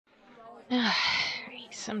I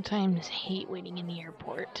sometimes hate waiting in the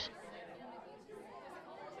airport.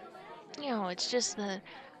 It's just the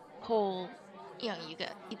whole, you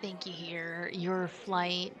think you hear your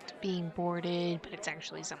flight being boarded, but it's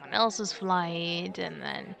actually someone else's flight, and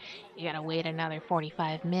then you gotta wait another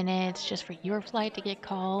 45 minutes just for your flight to get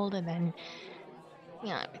called, and then,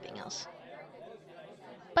 everything else.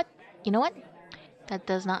 But you know what? That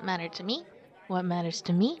does not matter to me. What matters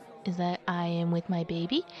to me is that I am with my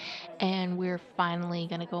baby, and we're finally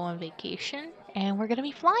gonna go on vacation, and we're gonna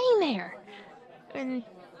be flying there. And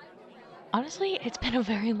honestly, it's been a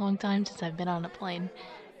very long time since I've been on a plane.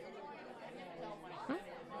 Hmm?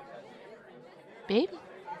 Babe?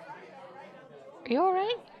 Are you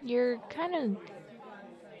alright? You're kind of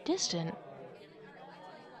distant.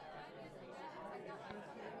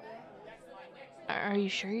 Are you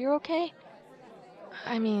sure you're okay?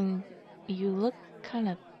 I mean, you look kind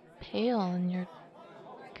of pale and you're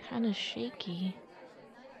kind of shaky.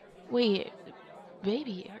 Wait,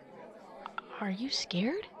 baby, are you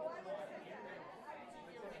scared?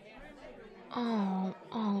 Oh,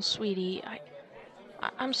 sweetie,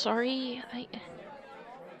 I'm sorry.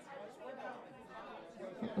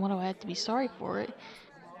 What do I have to be sorry for?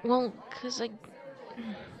 Well, 'cause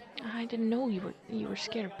I didn't know you were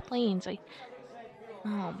scared of planes.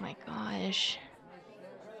 Oh my gosh.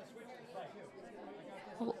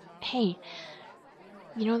 Well, hey,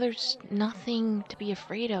 there's nothing to be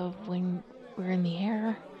afraid of when we're in the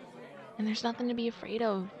air, and there's nothing to be afraid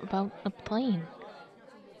of about a plane.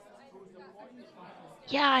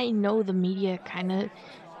 Yeah, I know the media kind of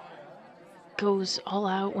goes all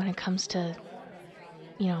out when it comes to,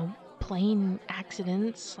 plane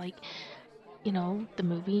accidents, like, the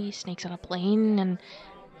movie Snakes on a Plane, and,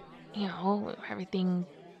 everything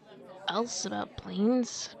else about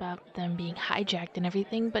planes, about them being hijacked and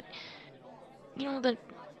everything, but,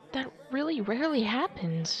 that really rarely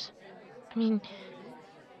happens. I mean,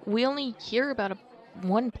 we only hear about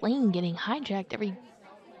one plane getting hijacked every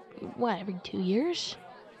 2 years?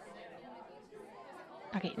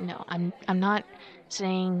 Okay, no, I'm not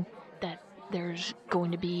saying that there's not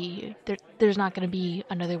going to be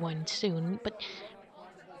another one soon, but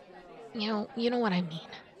you know what I mean.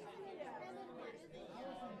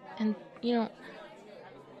 And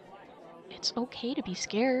it's okay to be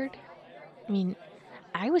scared. I mean,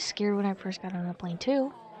 I was scared when I first got on a plane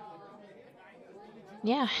too.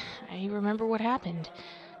 Yeah, I remember what happened.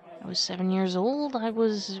 I was 7 years old. I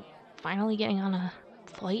was finally getting on a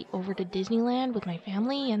flight over to Disneyland with my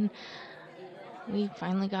family, and we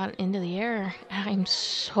finally got into the air. I'm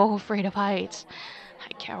so afraid of heights.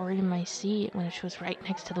 I cowered in my seat when it was right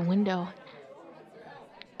next to the window.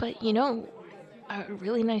 But a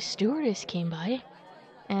really nice stewardess came by,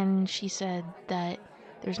 and she said that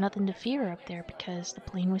there's nothing to fear up there because the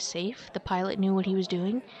plane was safe, the pilot knew what he was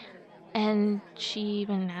doing, and she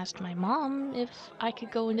even asked my mom if I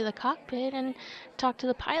could go into the cockpit and talk to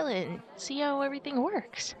the pilot and see how everything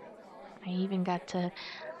works. I even got to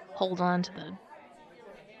hold on to the.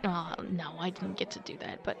 No, I didn't get to do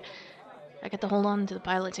that, but I got to hold on to the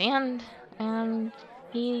pilot's hand, and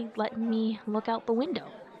he let me look out the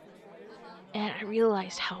window. And I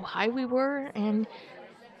realized how high we were, and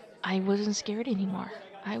I wasn't scared anymore.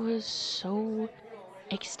 I was so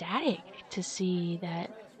ecstatic to see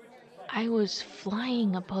that I was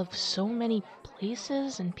flying above so many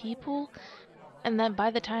places and people, and that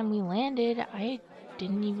by the time we landed, I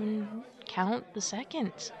didn't even count the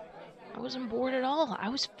seconds. I wasn't bored at all. I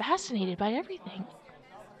was fascinated by everything.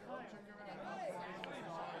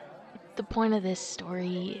 The point of this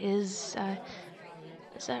story is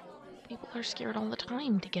that people are scared all the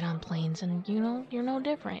time to get on planes, and you're no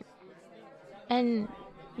different. And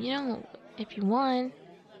if you want,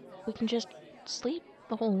 we can just sleep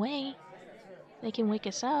the whole way. They can wake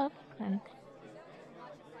us up, and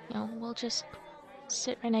we'll just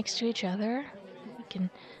sit right next to each other. We can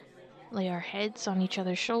lay our heads on each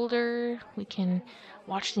other's shoulder. We can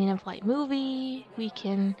watch the in-flight movie. We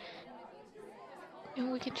can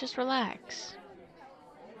just relax.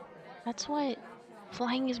 That's what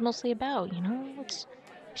flying is mostly about, It's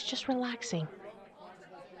just relaxing.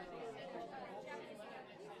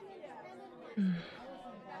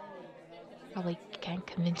 Probably can't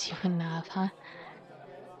convince you enough, huh?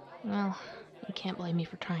 Well, you can't blame me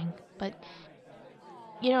for trying. But,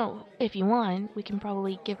 if you want, we can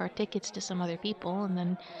probably give our tickets to some other people, and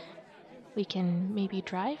then we can maybe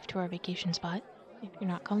drive to our vacation spot if you're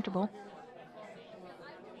not comfortable.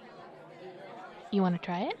 You want to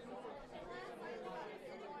try it?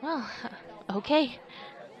 Well, okay.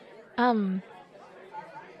 Um,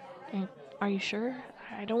 are you sure?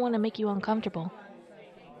 I don't want to make you uncomfortable.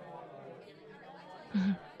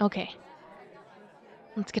 Okay.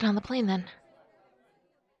 Let's get on the plane then.